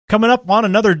Coming up on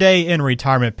another day in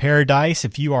retirement paradise,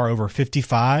 if you are over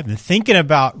 55 and thinking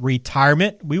about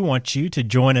retirement, we want you to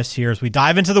join us here as we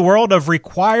dive into the world of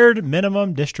required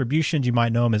minimum distributions. You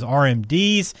might know them as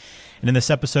RMDs. And in this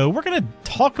episode, we're going to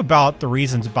talk about the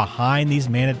reasons behind these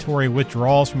mandatory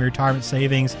withdrawals from your retirement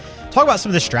savings, talk about some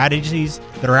of the strategies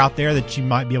that are out there that you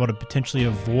might be able to potentially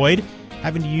avoid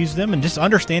having to use them, and just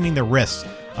understanding the risks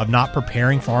of not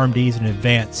preparing for RMDs in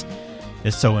advance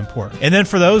is so important. And then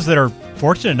for those that are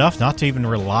fortunate enough not to even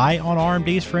rely on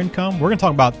RMDs for income, we're going to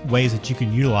talk about ways that you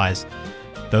can utilize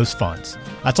those funds.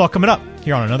 That's all coming up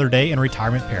here on Another Day in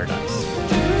Retirement Paradise.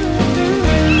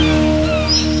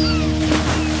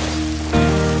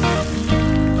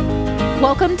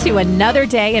 Welcome to Another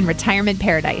Day in Retirement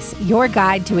Paradise, your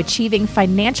guide to achieving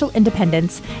financial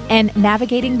independence and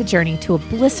navigating the journey to a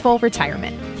blissful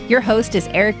retirement. Your host is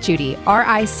Eric Judy,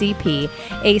 RICP,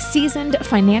 a seasoned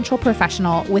financial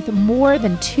professional with more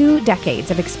than 2 decades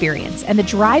of experience and the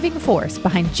driving force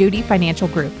behind Judy Financial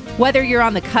Group. Whether you're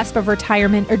on the cusp of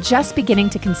retirement or just beginning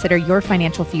to consider your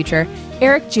financial future,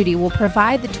 Eric Judy will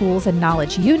provide the tools and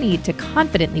knowledge you need to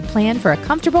confidently plan for a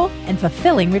comfortable and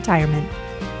fulfilling retirement.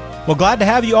 Well, glad to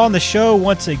have you on the show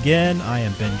once again. I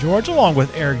am Ben George, along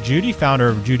with Eric Judy, founder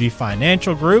of Judy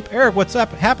Financial Group. Eric, what's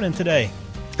up happening today?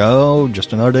 Oh,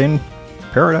 just another day in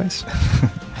paradise.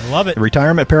 I love it.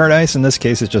 Retirement paradise. In this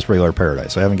case, it's just regular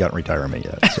paradise. So I haven't gotten retirement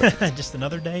yet. So. Just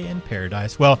another day in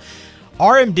paradise. Well,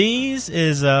 RMDs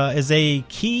is a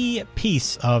key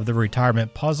piece of the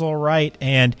retirement puzzle, right?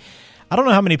 And I don't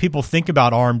know how many people think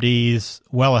about RMDs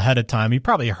well ahead of time. You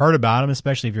probably heard about them,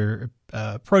 especially if you're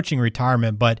approaching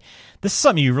retirement, but this is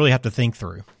something you really have to think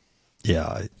through.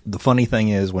 Yeah. The funny thing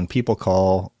is when people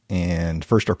call and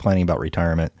first are planning about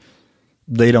retirement,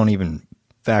 they don't even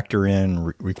factor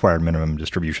in required minimum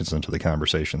distributions into the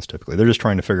conversations typically. They're just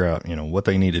trying to figure out, what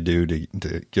they need to do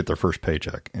to get their first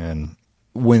paycheck. And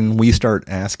when we start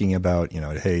asking about,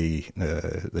 hey,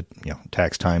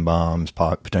 tax time bombs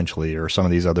potentially, or some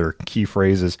of these other key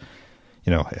phrases,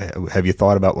 have you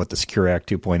thought about what the Secure Act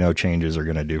 2.0 changes are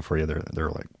going to do for you? They're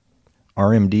like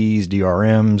RMDs,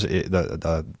 DRMs.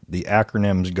 The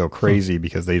acronyms go crazy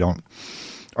because they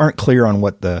aren't clear on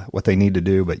what they need to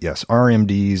do. But yes,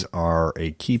 RMDs are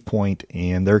a key point,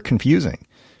 and they're confusing.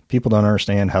 People don't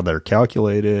understand how they're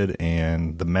calculated,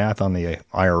 and the math on the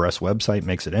IRS website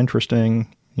makes it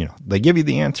interesting. They give you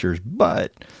the answers,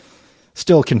 but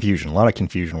still confusion. A lot of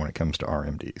confusion when it comes to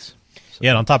RMDs.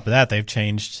 Yeah, and on top of that, they've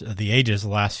changed the ages the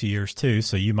last few years too.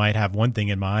 So you might have one thing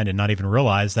in mind and not even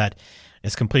realize that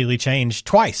it's completely changed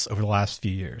twice over the last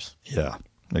few years. Yeah,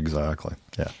 exactly.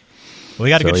 Yeah. Well, we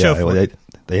got a good show for it.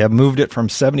 They have moved it from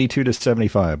 72 to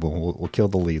 75. We'll kill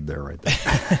the lead there right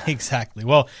there. Exactly.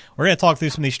 Well, we're going to talk through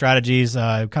some of these strategies,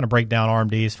 kind of break down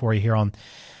RMDs for you here on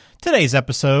today's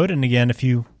episode. And again, if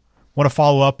you want to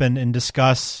follow up and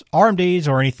discuss RMDs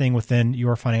or anything within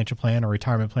your financial plan or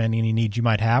retirement plan, any needs you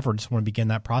might have, or just want to begin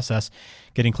that process,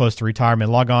 getting close to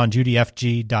retirement, log on,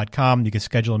 judyfg.com. You can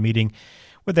schedule a meeting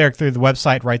with Eric through the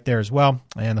website right there as well.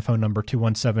 And the phone number,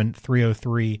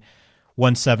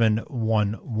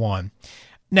 217-303-1711.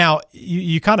 Now,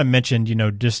 you kind of mentioned,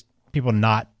 just people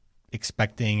not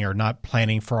expecting or not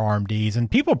planning for RMDs, and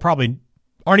people probably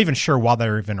aren't even sure why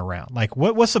they're even around. Like,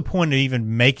 what's the point of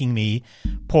even making me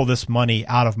pull this money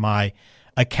out of my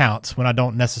accounts when I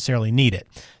don't necessarily need it?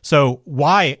 So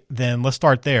why then, let's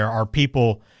start there, are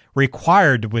people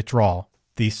required to withdraw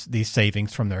these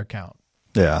savings from their account?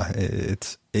 Yeah,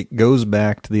 it goes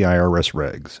back to the IRS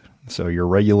regs. So your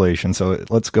regulation. So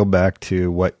let's go back to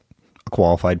what a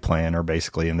qualified plan, or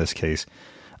basically in this case,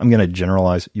 I'm going to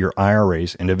generalize your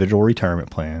IRAs, individual retirement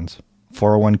plans,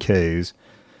 401ks,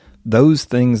 those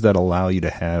things that allow you to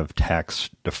have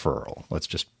tax deferral. Let's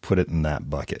just put it in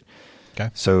that bucket. Okay.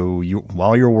 So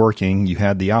while you're working, you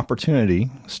had the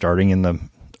opportunity, starting in the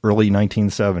early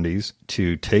 1970s,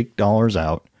 to take dollars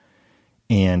out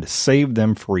and save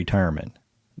them for retirement.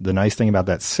 The nice thing about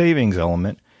that savings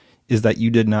element is that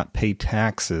you did not pay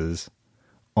taxes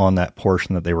on that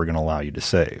portion that they were going to allow you to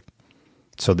save.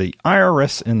 So the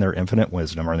IRS, in their infinite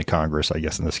wisdom, or the Congress, I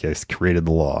guess in this case, created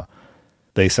the law.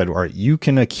 They said, all right, you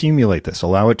can accumulate this,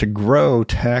 allow it to grow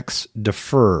tax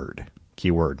deferred,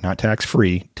 keyword, not tax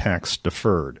free, tax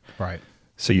deferred. Right.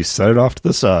 So you set it off to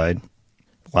the side,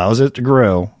 allows it to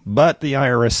grow, but the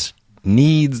IRS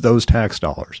needs those tax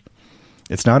dollars.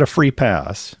 It's not a free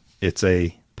pass. It's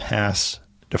a pass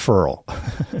deferral.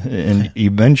 And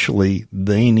eventually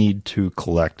they need to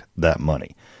collect that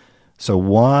money. So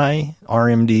why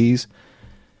RMDs?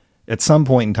 At some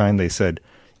point in time, they said,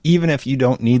 even if you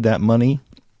don't need that money,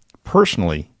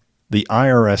 personally, the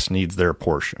IRS needs their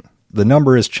portion. the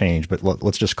number has changed, but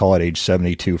let's just call it age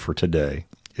 72 for today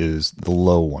is the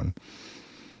low one.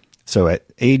 So at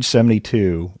age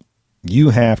 72, you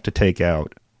have to take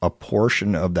out a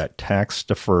portion of that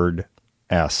tax-deferred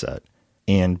asset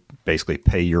and basically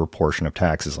pay your portion of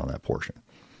taxes on that portion.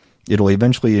 It'll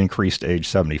eventually increase to age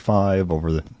 75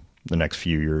 over the next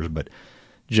few years, but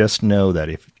just know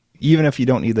that even if you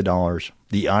don't need the dollars,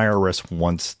 the IRS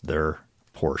wants their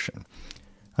portion.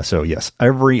 So yes,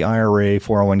 every IRA,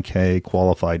 401k,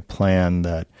 qualified plan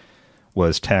that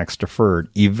was tax deferred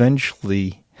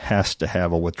eventually has to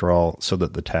have a withdrawal so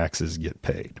that the taxes get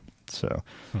paid. So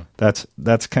that's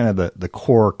kind of the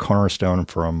core cornerstone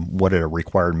from what a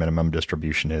required minimum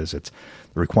distribution is. It's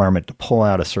the requirement to pull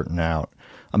out a certain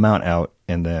amount out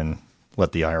and then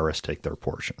let the IRS take their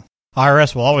portion.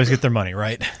 IRS will always get their money,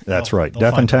 right? That's right.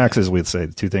 Death and taxes, we'd say,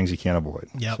 the two things you can't avoid.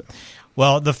 Yep. So.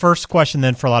 Well, the first question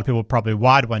then for a lot of people probably,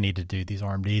 why do I need to do these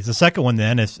RMDs? The second one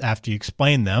then is, after you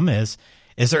explain them, is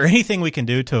there anything we can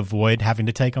do to avoid having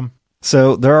to take them?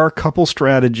 So there are a couple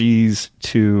strategies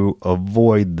to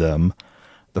avoid them.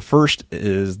 The first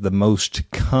is the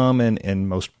most common and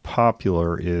most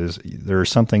popular is there's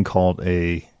something called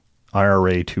a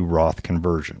IRA to Roth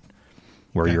conversion,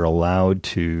 where you're allowed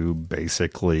to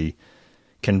basically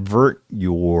convert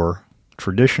your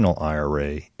traditional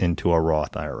IRA into a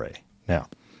Roth IRA. Now,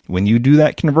 when you do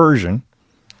that conversion,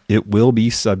 it will be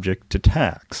subject to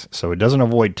tax. So it doesn't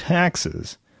avoid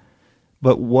taxes,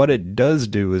 but what it does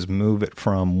do is move it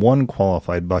from one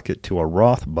qualified bucket to a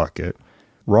Roth bucket.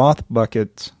 Roth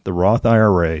buckets, the Roth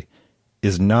IRA,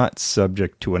 is not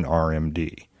subject to an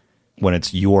RMD when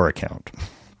it's your account.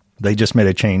 They just made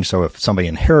a change, so if somebody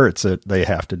inherits it, they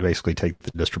have to basically take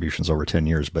the distributions over 10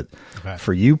 years. But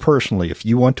for you personally, if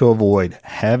you want to avoid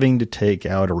having to take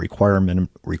out a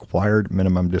required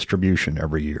minimum distribution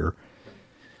every year,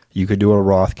 you could do a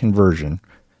Roth conversion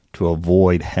to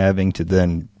avoid having to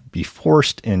then be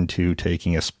forced into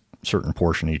taking a certain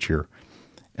portion each year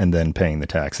and then paying the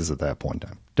taxes at that point in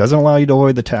time. Doesn't allow you to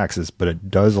avoid the taxes, but it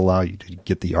does allow you to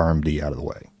get the RMD out of the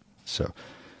way. So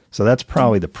that's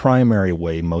probably the primary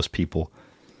way most people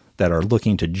that are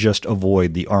looking to just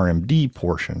avoid the RMD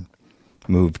portion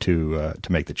move to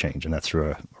make the change, and that's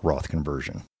through a Roth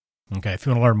conversion. Okay, if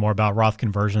you want to learn more about Roth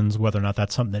conversions, whether or not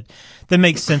that's something that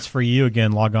makes sense for you,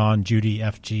 again, log on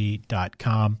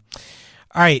judyfg.com.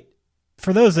 All right,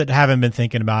 for those that haven't been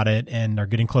thinking about it and are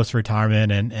getting close to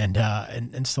retirement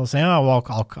and still saying, oh,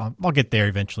 well, I'll get there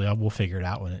eventually. We'll figure it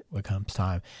out when it comes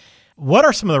time. What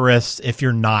are some of the risks if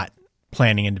you're not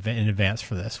planning in advance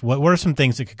for this? What are some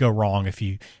things that could go wrong if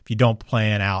you don't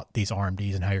plan out these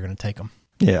RMDs and how you're going to take them?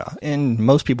 Yeah, and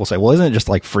most people say, well, isn't it just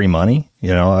like free money?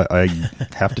 I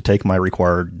have to take my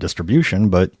required distribution,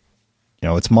 but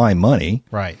it's my money.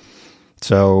 Right.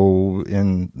 So,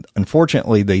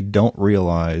 unfortunately, they don't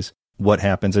realize what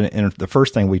happens. And the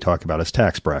first thing we talk about is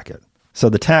tax bracket. So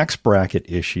the tax bracket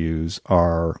issues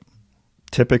are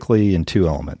typically in two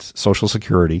elements: Social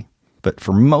Security. But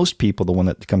for most people, the one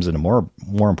that comes into more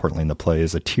importantly into play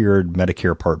is a tiered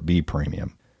Medicare Part B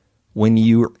premium. When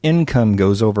your income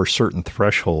goes over certain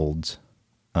thresholds,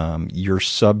 you're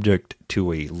subject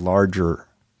to a larger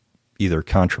either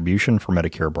contribution for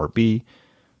Medicare Part B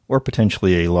or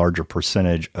potentially a larger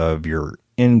percentage of your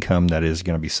income that is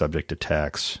going to be subject to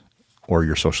tax or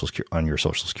your Social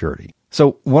Security.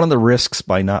 So one of the risks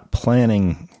by not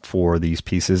planning for these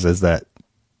pieces is that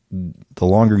the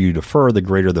longer you defer, the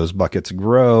greater those buckets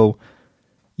grow.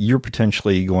 You're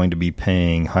potentially going to be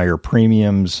paying higher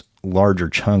premiums, larger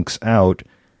chunks out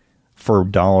for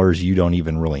dollars you don't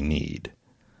even really need.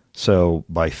 So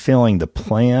by failing to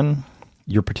plan,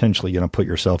 you're potentially going to put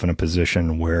yourself in a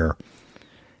position where,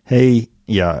 hey,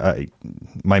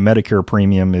 my Medicare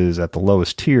premium is at the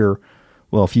lowest tier.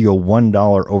 Well, if you go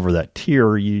 $1 over that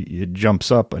tier, it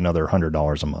jumps up another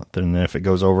 $100 a month. And if it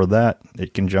goes over that,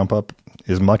 it can jump up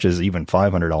as much as even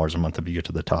 $500 a month if you get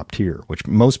to the top tier, which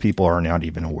most people are not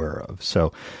even aware of.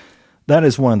 So that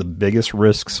is one of the biggest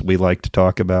risks we like to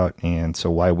talk about, and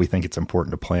so why we think it's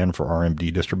important to plan for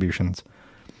RMD distributions.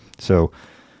 So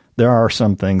there are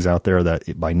some things out there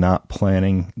that by not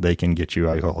planning, they can get you,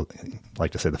 I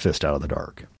like to say, the fist out of the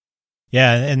dark.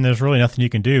 Yeah, and there's really nothing you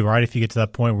can do, right? If you get to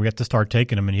that point where you have to start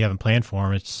taking them and you haven't planned for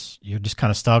them, you're just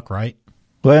kind of stuck, right?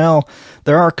 Well,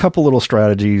 there are a couple little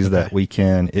strategies that we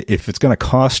can, if it's going to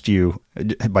cost you,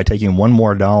 by taking one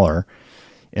more dollar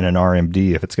in an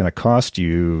RMD, if it's going to cost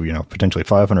you, potentially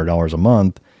 $500 a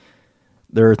month,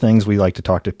 there are things we like to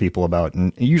talk to people about.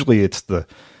 And usually it's the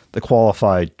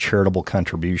qualified charitable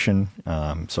contribution.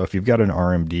 So if you've got an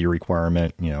RMD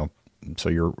requirement, so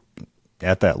you're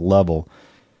at that level,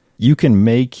 you can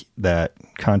make that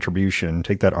contribution,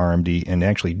 take that RMD, and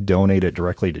actually donate it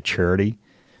directly to charity,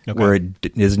 where it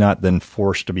is not then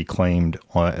forced to be claimed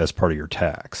as part of your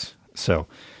tax. So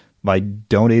by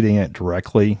donating it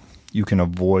directly, you can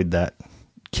avoid that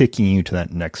kicking you to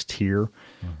that next tier.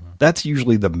 That's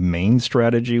usually the main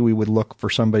strategy we would look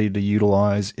for somebody to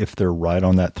utilize if they're right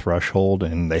on that threshold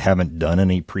and they haven't done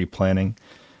any pre-planning.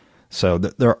 So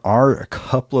there are a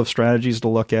couple of strategies to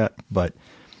look at, but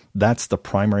that's the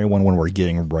primary one when we're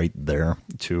getting right there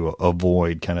to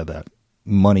avoid kind of that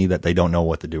money that they don't know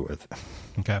what to do with.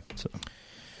 Okay. So. All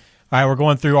right, we're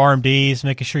going through RMDs,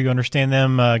 making sure you understand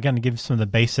them. Again, to give some of the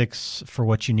basics for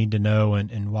what you need to know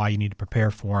and why you need to prepare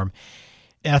for them.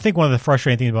 And I think one of the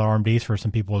frustrating things about RMDs for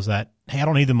some people is that, hey, I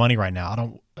don't need the money right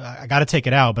now. I got to take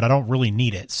it out, but I don't really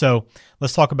need it. So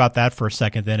let's talk about that for a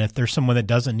second. Then, if there's someone that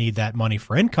doesn't need that money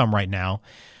for income right now,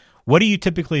 what do you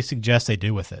typically suggest they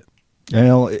do with it?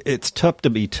 Well, it's tough to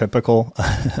be typical,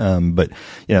 but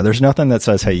there's nothing that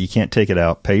says, hey, you can't take it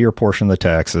out, pay your portion of the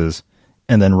taxes,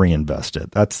 and then reinvest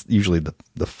it. That's usually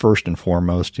the first and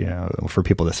foremost. For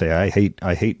people that say, I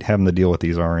hate having to deal with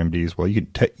these RMDs. Well, you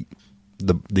could take.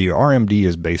 The RMD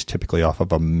is based typically off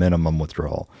of a minimum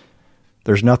withdrawal.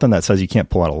 There's nothing that says you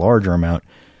can't pull out a larger amount.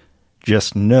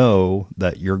 Just know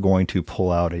that you're going to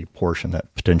pull out a portion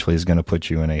that potentially is going to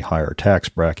put you in a higher tax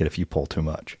bracket if you pull too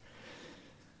much.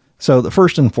 So the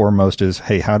first and foremost is,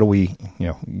 hey, how do we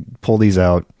pull these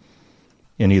out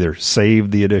and either save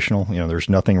the additional? There's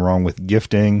nothing wrong with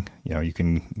gifting. You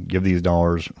can give these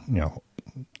dollars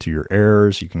to your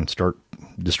heirs. You can start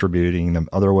distributing them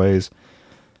other ways.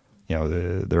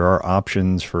 There are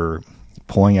options for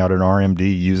pulling out an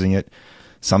RMD, using it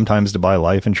sometimes to buy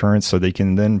life insurance, so they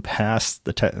can then pass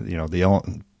the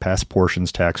pass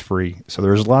portions tax free. So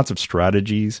there's lots of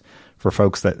strategies for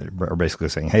folks that are basically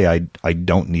saying, "Hey, I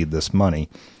don't need this money."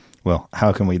 Well,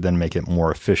 how can we then make it more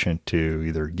efficient to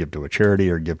either give to a charity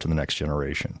or give to the next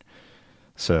generation?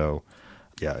 So,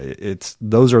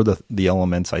 those are the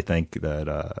elements I think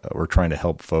that we're trying to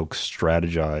help folks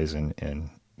strategize and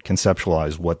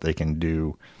conceptualize what they can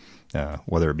do,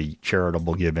 whether it be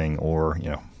charitable giving or,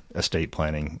 estate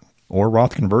planning or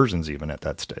Roth conversions even at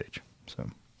that stage. So, all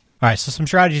right. So some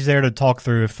strategies there to talk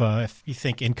through if you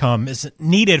think income is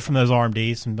needed from those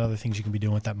RMDs, some other things you can be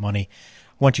doing with that money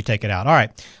once you take it out. All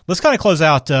right. Let's kind of close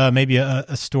out maybe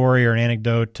a story or an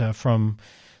anecdote from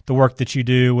the work that you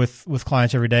do with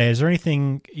clients every day. Is there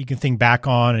anything you can think back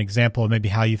on, an example of maybe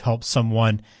how you've helped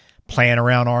someone plan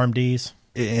around RMDs?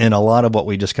 In a lot of what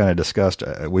we just kind of discussed,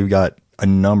 we've got a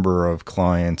number of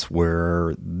clients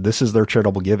where this is their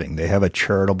charitable giving. They have a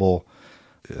charitable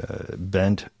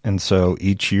bent, and so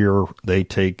each year they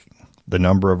take the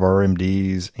number of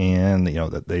RMDs, and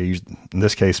that they use, in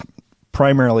this case,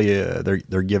 primarily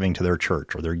they're giving to their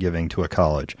church or they're giving to a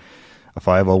college, a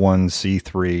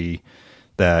 501c3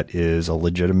 that is a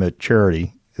legitimate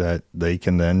charity that they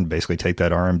can then basically take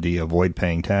that RMD, avoid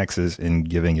paying taxes, and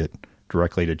giving it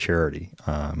directly to charity.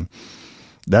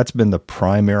 That's been the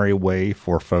primary way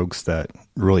for folks that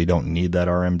really don't need that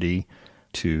RMD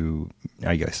to,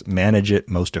 I guess, manage it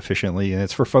most efficiently. And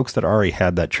it's for folks that already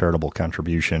had that charitable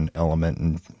contribution element,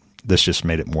 and this just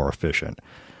made it more efficient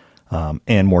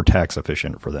and more tax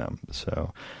efficient for them.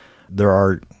 So there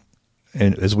are,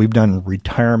 and as we've done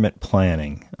retirement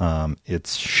planning,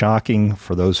 it's shocking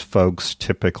for those folks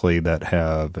typically that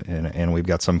have, and we've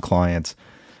got some clients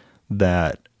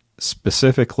that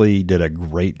specifically did a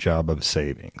great job of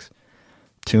savings,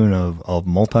 tune of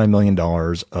multi-million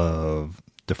dollars of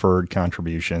deferred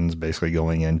contributions, basically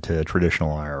going into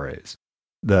traditional IRAs.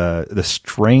 The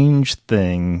strange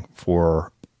thing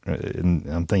for, and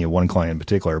I'm thinking of one client in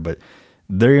particular, but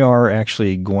they are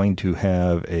actually going to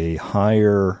have a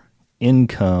higher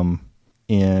income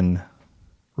in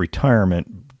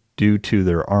retirement due to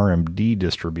their RMD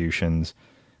distributions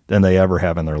than they ever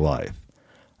have in their life.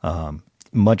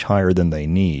 Much higher than they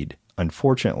need.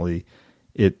 Unfortunately,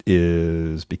 it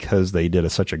is because they did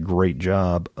such a great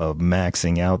job of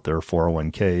maxing out their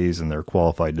 401ks and their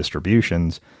qualified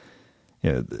distributions.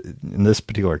 In this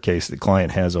particular case, the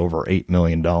client has over $8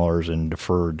 million in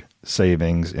deferred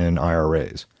savings in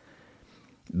IRAs.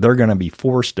 They're going to be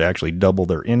forced to actually double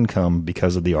their income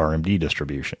because of the RMD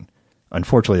distribution.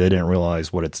 Unfortunately, they didn't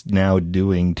realize what it's now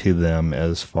doing to them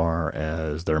as far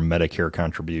as their Medicare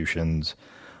contributions,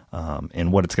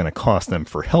 and what it's going to cost them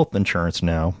for health insurance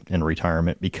now in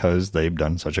retirement because they've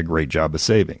done such a great job of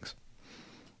savings.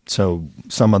 So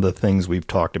some of the things we've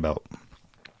talked about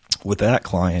with that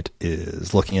client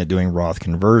is looking at doing Roth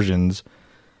conversions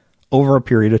over a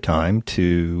period of time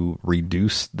to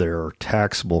reduce their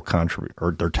taxable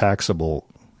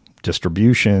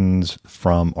distributions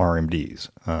from RMDs.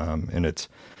 And it's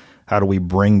how do we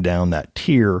bring down that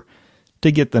tier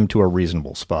to get them to a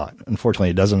reasonable spot. Unfortunately,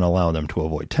 it doesn't allow them to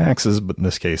avoid taxes, but in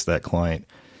this case, that client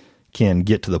can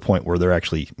get to the point where they're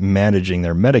actually managing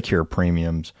their Medicare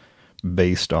premiums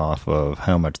based off of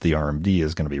how much the RMD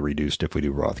is going to be reduced if we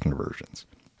do Roth conversions.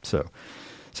 So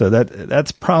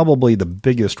that's probably the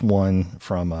biggest one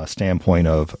from a standpoint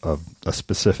of a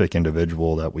specific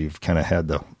individual that we've kind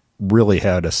of really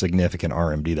had a significant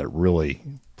RMD that really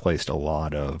placed a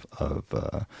lot of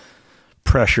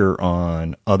pressure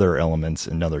on other elements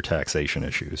and other taxation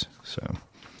issues. So,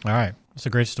 all right, it's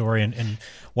a great story and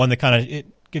one that kind of it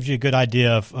gives you a good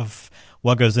idea of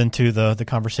what goes into the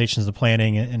conversations, the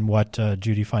planning, and what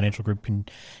Judy Financial Group can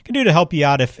do to help you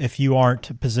out if you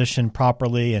aren't positioned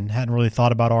properly and hadn't really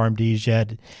thought about RMDs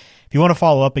yet. If you want to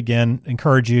follow up again,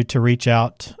 encourage you to reach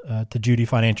out to Judy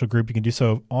Financial Group. You can do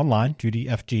so online,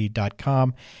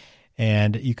 judyfg.com.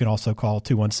 And you can also call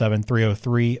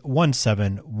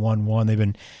 217-303-1711. They've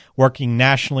been working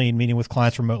nationally and meeting with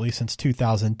clients remotely since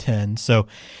 2010. So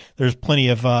there's plenty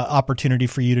of opportunity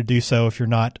for you to do so if you're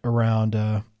not around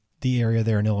the area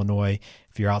there in Illinois.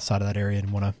 If you're outside of that area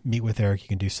and want to meet with Eric, you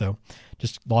can do so.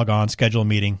 Just log on, schedule a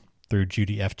meeting through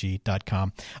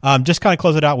judyfg.com. Just kind of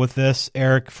close it out with this,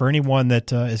 Eric, for anyone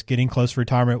that is getting close to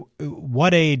retirement,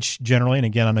 what age generally, and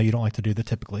again, I know you don't like to do that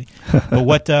typically, but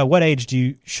what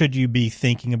age should you be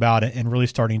thinking about it and really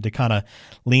starting to kind of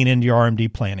lean into your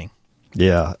RMD planning?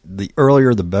 Yeah, the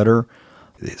earlier the better.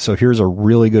 So here's a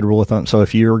really good rule of thumb. So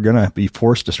if you're going to be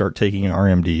forced to start taking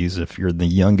RMDs, if you're the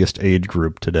youngest age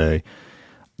group today,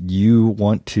 you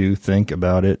want to think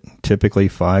about it typically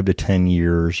 5 to 10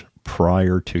 years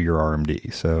prior to your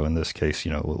RMD. So in this case,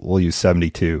 we'll use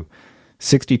 72.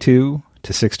 62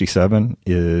 to 67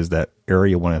 is that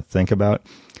area you want to think about.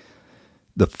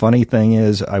 The funny thing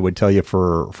is, I would tell you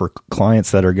for clients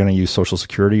that are going to use Social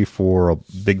Security for a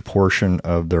big portion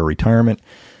of their retirement,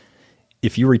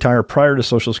 if you retire prior to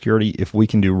Social Security, if we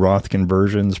can do Roth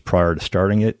conversions prior to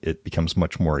starting it, it becomes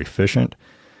much more efficient.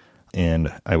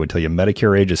 And I would tell you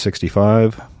Medicare age is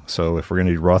 65. So if we're going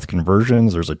to do Roth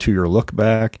conversions, there's a 2-year look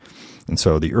back. And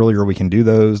so the earlier we can do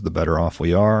those, the better off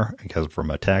we are because from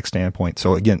a tax standpoint.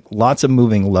 So again, lots of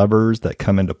moving levers that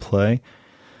come into play,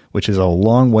 which is a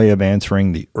long way of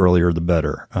answering the earlier the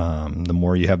better. The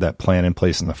more you have that plan in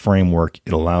place in the framework,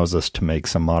 it allows us to make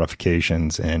some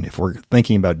modifications. And if we're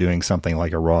thinking about doing something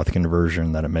like a Roth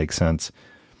conversion, that it makes sense,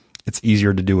 it's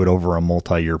easier to do it over a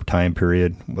multi-year time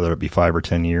period, whether it be 5 or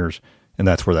 10 years. And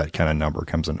that's where that kind of number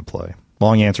comes into play.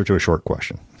 Long answer to a short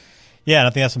question. Yeah, and I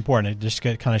think that's important. It just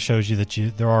kind of shows you that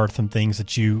there are some things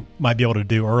that you might be able to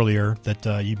do earlier that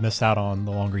you miss out on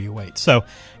the longer you wait. So,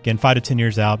 again, 5 to 10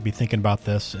 years out, be thinking about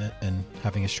this and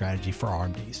having a strategy for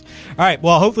RMDs. All right,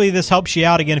 well, hopefully this helps you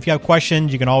out. Again, if you have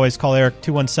questions, you can always call Eric,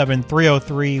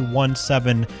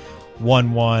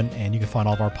 217-303-1711, and you can find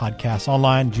all of our podcasts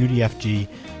online,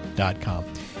 judyfg.com.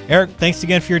 Eric, thanks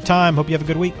again for your time. Hope you have a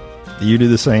good week. You do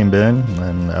the same, Ben.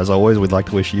 And as always, we'd like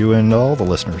to wish you and all the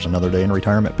listeners another day in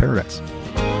retirement paradise.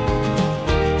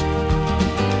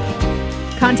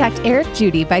 Contact Eric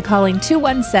Judy by calling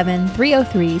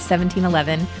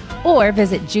 217-303-1711 or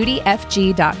visit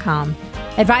judyfg.com.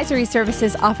 Advisory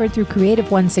services offered through Creative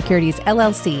One Securities,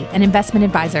 LLC, an investment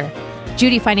advisor.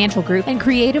 Judy Financial Group and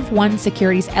Creative One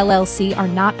Securities, LLC are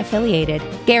not affiliated.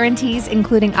 Guarantees,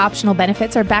 including optional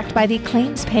benefits, are backed by the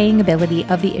claims-paying ability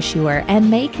of the issuer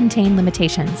and may contain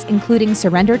limitations, including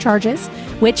surrender charges,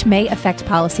 which may affect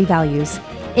policy values.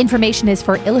 Information is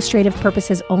for illustrative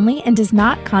purposes only and does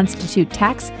not constitute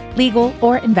tax, legal,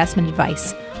 or investment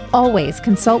advice. Always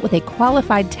consult with a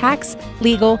qualified tax,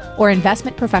 legal, or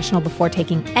investment professional before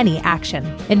taking any action.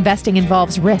 Investing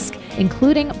involves risk,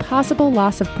 including possible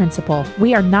loss of principal.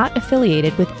 We are not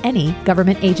affiliated with any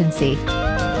government agency.